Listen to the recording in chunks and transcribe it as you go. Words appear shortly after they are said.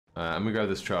Alright, I'm gonna grab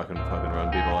this truck and fucking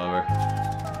run people over.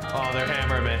 Oh, they're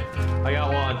hammering me. I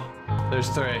got one. There's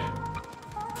 3.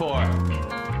 4.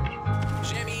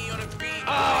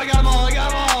 Oh, I got them all! I got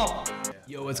them all!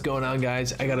 Yo, what's going on,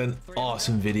 guys? I got an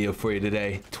awesome video for you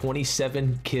today.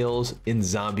 27 kills in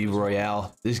Zombie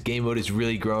Royale. This game mode is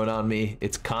really growing on me.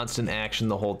 It's constant action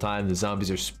the whole time. The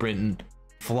zombies are sprinting,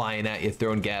 flying at you,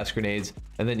 throwing gas grenades,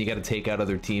 and then you got to take out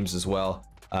other teams as well.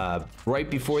 Right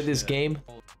before this game,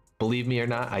 believe me or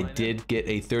not, I did get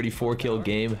a 34 kill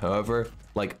game. However,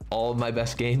 like all of my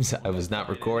best games, I was not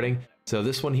recording. So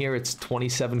this one here, it's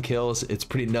 27 kills. It's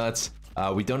pretty nuts.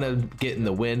 We don't end up getting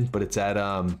the win, but it's at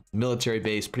military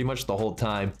base pretty much the whole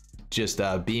time. Just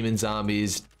beaming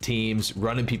zombies, teams,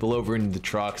 running people over into the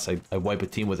trucks. I wipe a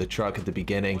team with a truck at the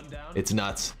beginning. It's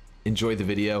nuts. Enjoy the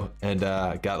video, and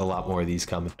got a lot more of these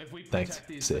coming. Thanks.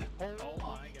 See ya.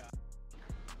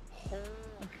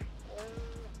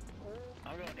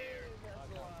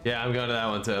 Yeah, I'm going to that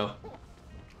one too.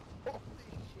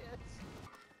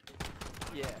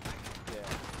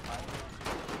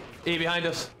 E behind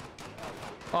us.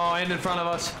 Oh, and in front of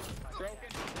us.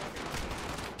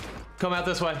 Come out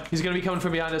this way. He's gonna be coming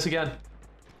from behind us again.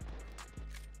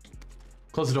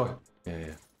 Close the door. Yeah.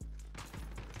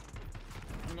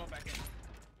 I'm going back in.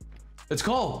 It's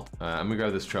Cole. I'm gonna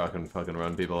grab this truck and fucking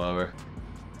run people over.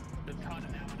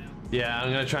 Yeah,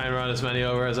 I'm gonna try and run as many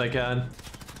over as I can.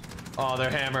 Oh, they're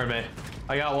hammering me.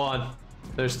 I got one.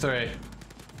 There's 3.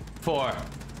 4.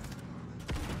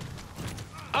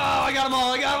 Oh, I got them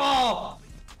all! I got them all!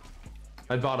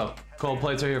 I bought them. Cold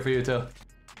plates are here for you too. What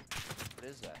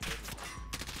is that?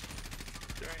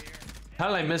 Right here. How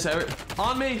did I miss every?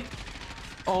 On me!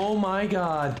 Oh my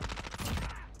god.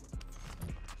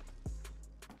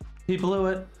 He blew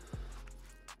it.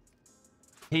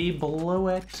 He blew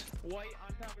it. White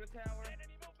on top of the tower.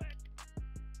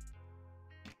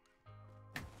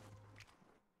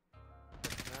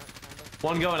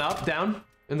 One going up, down,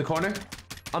 in the corner.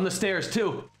 On the stairs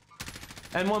too.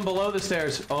 And one below the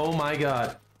stairs. Oh my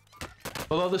god.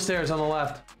 Below the stairs on the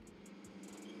left.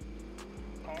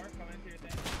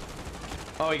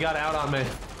 Oh, he got out on me.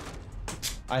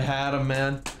 I had him,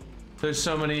 man. There's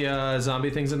so many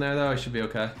zombie things in there though, I should be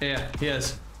okay. Yeah, he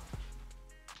is.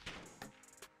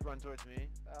 Run towards me.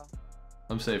 Al.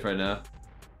 I'm safe right now.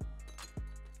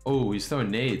 Oh, he's throwing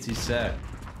nades. He's set.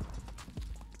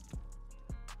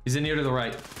 He's in here to the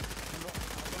right.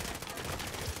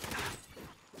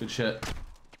 Good shit.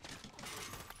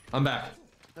 I'm back.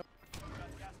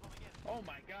 Oh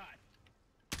my god.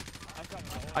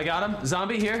 I got him.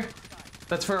 Zombie here.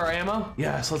 That's for our ammo.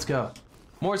 Yes, let's go.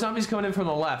 More zombies coming in from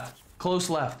the left. Close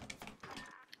left.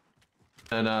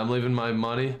 And I'm leaving my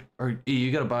money. Or E,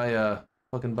 you gotta buy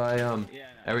fucking buy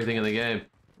everything in the game.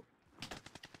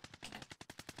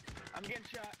 I'm getting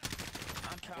shot.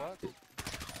 I'm top.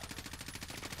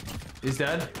 He's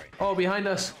dead. Oh, behind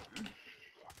us.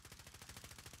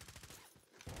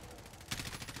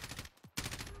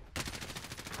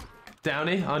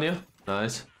 Downy on you.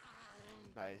 Nice.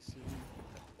 Nice.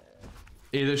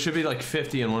 E, there should be like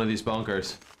 50 in one of these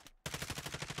bunkers.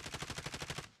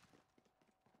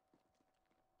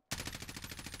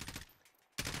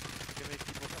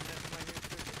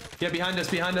 Yeah, behind us,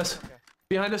 behind us. Okay.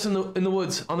 Behind us in the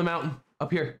woods, on the mountain,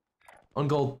 up here. On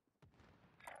gold.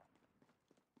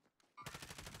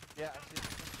 Yeah, I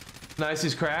see. Nice,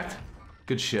 he's cracked.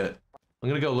 Good shit. I'm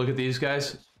gonna go look at these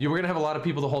guys. We're gonna have a lot of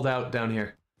people to hold out down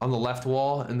here. On the left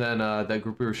wall, and then that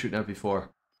group we were shooting at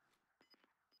before.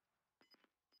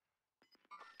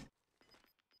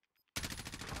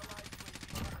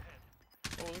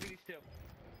 Oh, look at these two.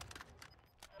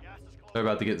 They're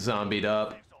about to get zombied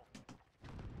up.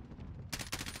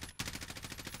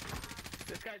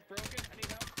 This guy's broken. I need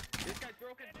help. This guy's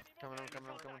broken. Coming.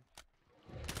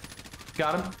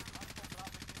 Got him.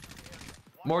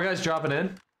 More guys dropping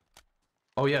in.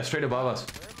 Oh yeah, straight above us.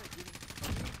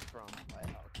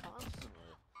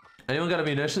 Anyone got any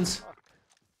munitions?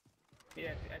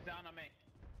 Yeah, it's down on me.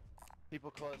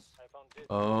 People close.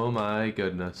 Oh my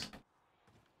goodness.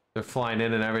 They're flying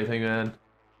in and everything, man.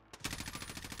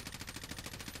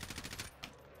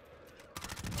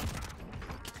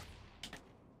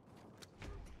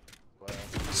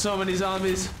 So many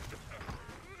zombies.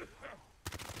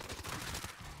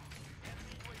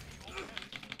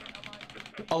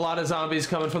 A lot of zombies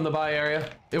coming from the buy area.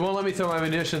 It won't let me throw my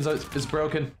munitions. It's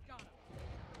broken.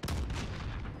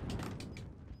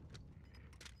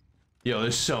 Yo,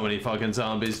 there's so many fucking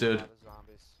zombies, dude.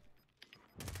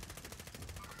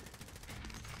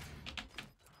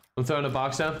 I'm throwing a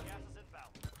box down.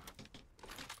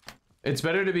 It's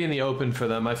better to be in the open for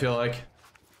them, I feel like.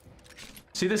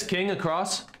 See this king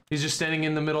across? He's just standing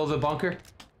in the middle of the bunker.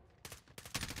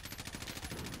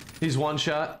 He's one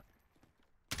shot.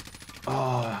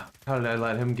 Oh, how did I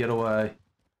let him get away?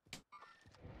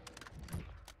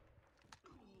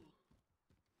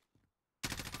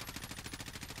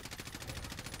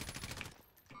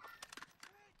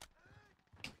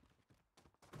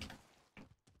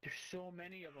 There's so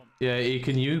many of them. Yeah, E,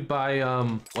 can you buy,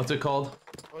 what's it called?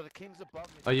 Oh, the king's above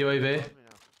me. A UAV? Above me now.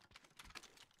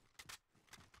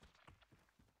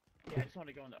 Yeah, I just want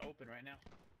to go in the open right now.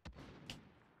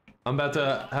 I'm about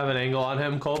to have an angle on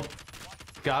him, Cole.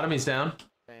 Got him, he's down.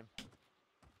 Same.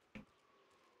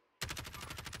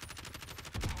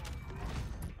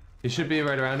 He should be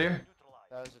right around here.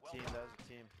 That was a team, that was a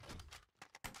team.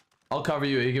 I'll cover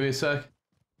you, E, give me a sec.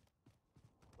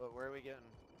 But where are we getting?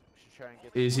 We should try and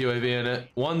get He's UAV in it.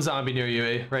 One zombie near you,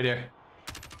 E, right here.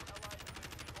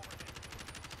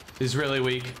 He's really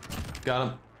weak. Got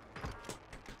him.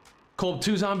 Cole,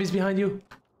 2 zombies behind you.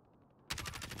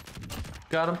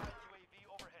 Got him.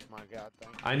 My god,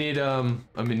 thank you. I need a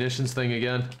munitions thing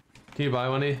again. Can you buy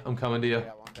one, E? I'm coming to you. I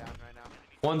got one down right now.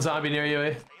 One zombie near you,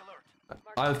 E.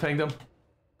 I've pinged them.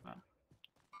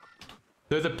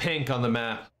 They're the pink on the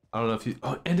map. I don't know if you...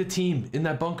 Oh, and a team in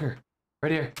that bunker.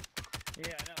 Right here. Yeah, I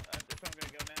know. That's where I'm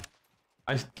gonna go now.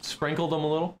 I sprinkled them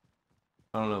a little.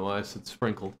 I don't know why I said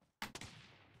sprinkled.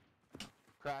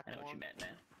 Crack I know what one. you meant, man.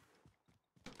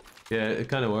 Yeah, it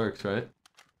kind of works, right?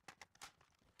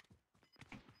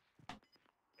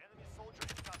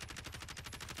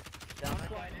 Down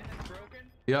Slide in, it's broken.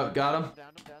 Yep, got him. Down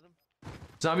him, down him.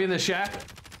 Zombie in the shack.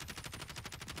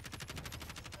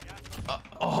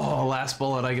 Oh, last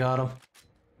bullet, I got him.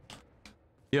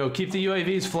 Yo, keep the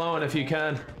UAVs flowing if you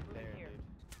can. There,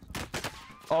 dude.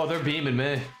 Oh, they're beaming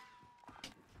me.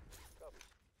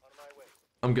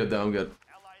 I'm good though, I'm good.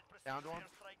 Downed one.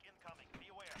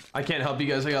 I can't help you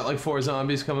guys, I got like 4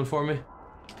 zombies coming for me.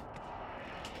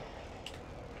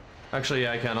 Actually,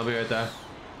 yeah, I can, I'll be right there.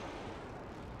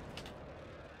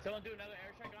 Someone do another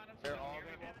airstrike on him. They're Someone all hear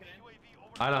me there.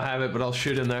 walking in. I don't have it, but I'll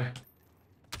shoot in there.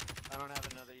 I don't have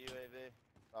another UAV.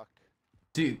 Fuck.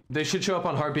 Dude, they should show up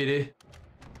on Heartbeat, E.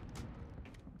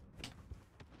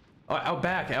 Oh, out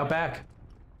back, out back.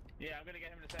 Yeah, I'm gonna get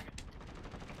him in a second.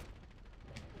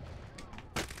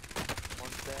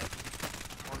 One's dead.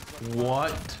 One's left.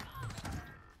 What?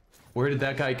 Where did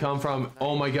that guy come from?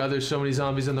 Oh my god, there's so many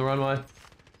zombies in the runway. Oh,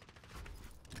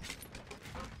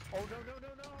 no, no, no,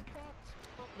 no, I'm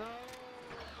fucked.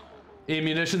 No. E,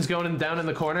 munitions going in, down in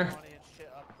the corner. Money and shit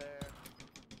up there.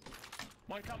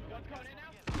 One's coming in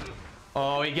now.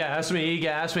 Oh, he gassed me, he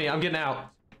gassed me. I'm getting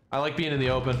out. I like being in the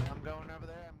open. I'm going over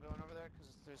there,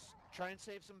 because there's... Try and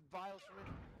save some vials for me.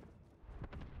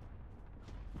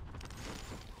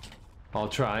 I'll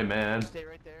try, man. Stay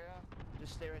right there,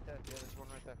 just stay right there. Yeah, there's one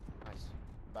right there. Nice.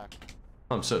 Back.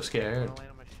 I'm so I'm scared. gonna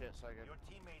land on my shit so I can...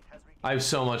 I have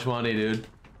so much money, dude.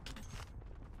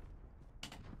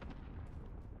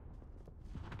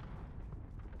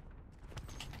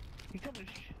 You told me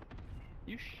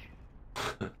you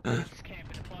just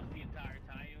camping the bus the entire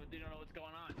time. You don't know what's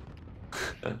going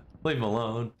on. Leave him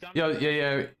alone. Yo,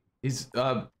 yeah. He's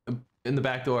in the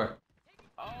back door.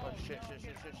 Oh, Oh, shit.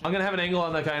 I'm gonna have an angle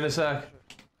on that guy in a sec.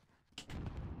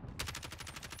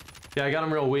 Yeah, I got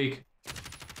him real weak.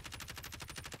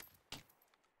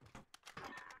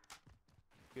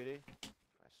 Goodie.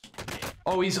 Nice.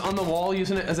 Oh, he's on the wall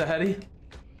using it as a heady.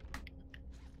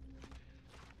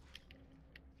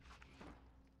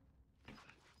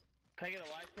 Can I get a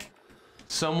live thing?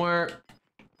 Somewhere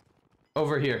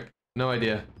over here. No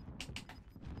idea.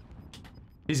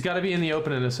 He's got to be in the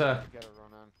open in a sec. You gotta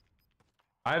run on.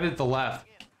 I have it at the left.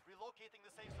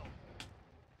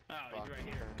 Oh, he's right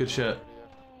here. Good shit.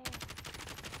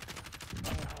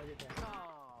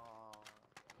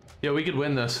 Yeah, we could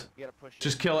win this. You gotta push it.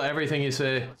 Just kill everything you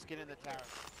say. Let's get in the tower.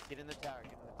 Get in the tower. Get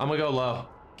in the tower. I'm gonna go low.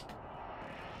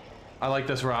 I like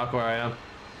this rock where I am.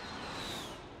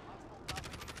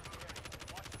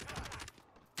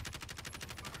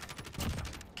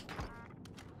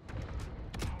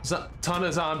 Ton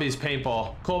of zombies,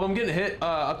 paintball. Colb, I'm getting hit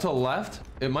up to the left.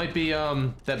 It might be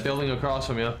that building across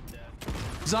from you.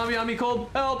 Zombie on me,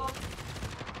 Colb. Help!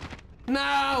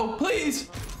 No! Please!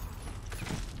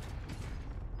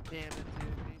 Damn it,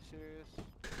 dude. Be serious.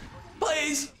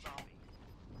 Please!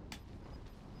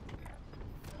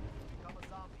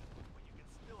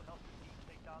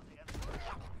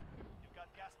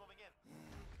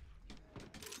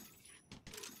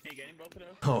 Are you getting both of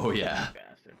those? Oh, yeah.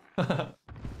 Bastard.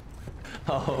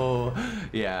 Oh,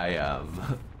 yeah, I am.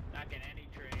 Not getting any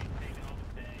trade. Taking all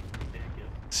the thing.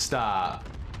 Ridiculous. Stop.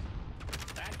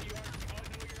 Actually, you are. Oh,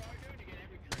 no, you're doing. You get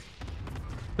every trade.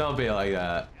 Don't be like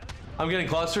that. I'm getting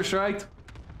cluster striked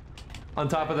on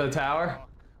top of the tower.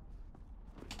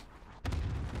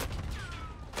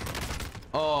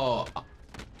 Oh.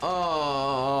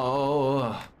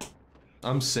 Oh.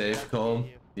 I'm safe, Cole.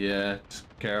 Yeah, just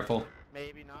careful.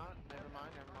 Maybe not. Never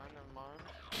mind, never mind, never mind.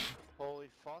 Holy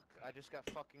fuck. I just got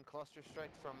fucking cluster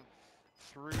strike from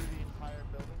through the entire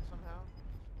building somehow.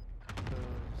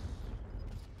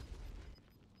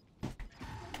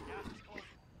 Gas is closing.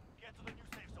 Get to the new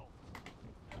safe zone.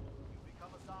 You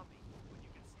become a zombie, but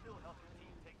you can still help your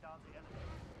team take down the enemy.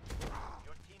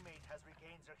 Your teammate has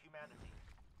regained their humanity.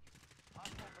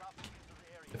 Hostile dropping into the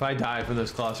area. If I die from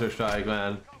this cluster strike,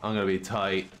 man, I'm gonna be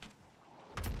tight.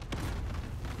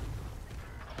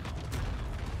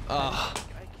 Ugh.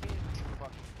 I can't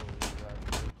fucking believe that,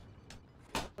 dude.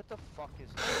 What the fuck is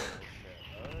that shit?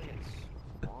 What is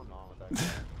going on with that guy?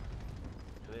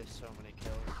 There's so many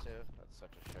kills too. That's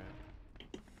such a shame.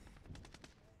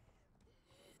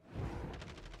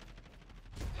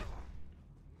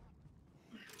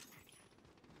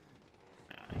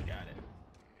 I got it.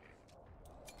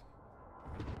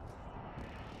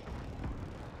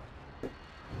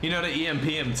 You know to EMP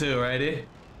him too, right? Yeah.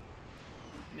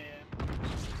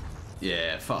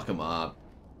 Yeah, fuck him up.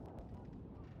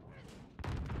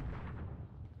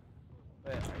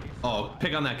 Wait, are you Oh,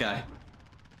 pick on that guy.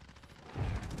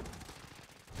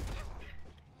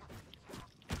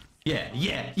 Yeah,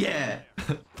 yeah, yeah.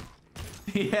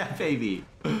 Yeah, baby.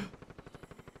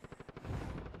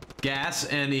 Gas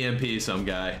and EMP some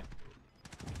guy.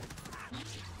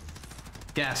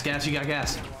 Gas, gas, you got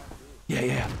gas. Yeah,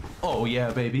 yeah. Oh,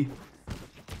 yeah, baby.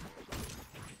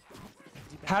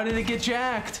 How did it get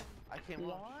jacked? I can't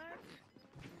watch. What?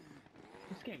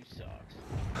 This game sucks.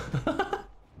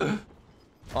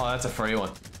 Oh, that's a free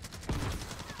one.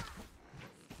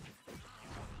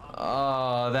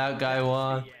 Oh, that guy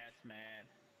won. Yes, man.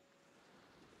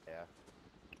 Yeah.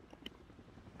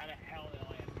 How the hell did I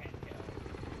only have 10 kills?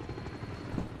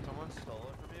 Someone stole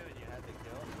it from you and you had to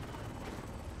kill?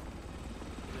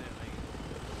 You didn't make it.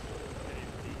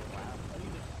 Wow.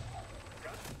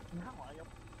 No, I don't.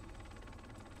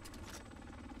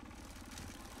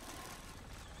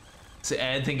 Does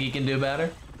Ed think he can do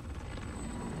better?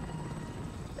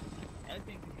 I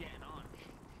think he's getting on.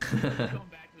 Going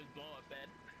back to his blow-up bed,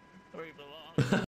 where he belongs.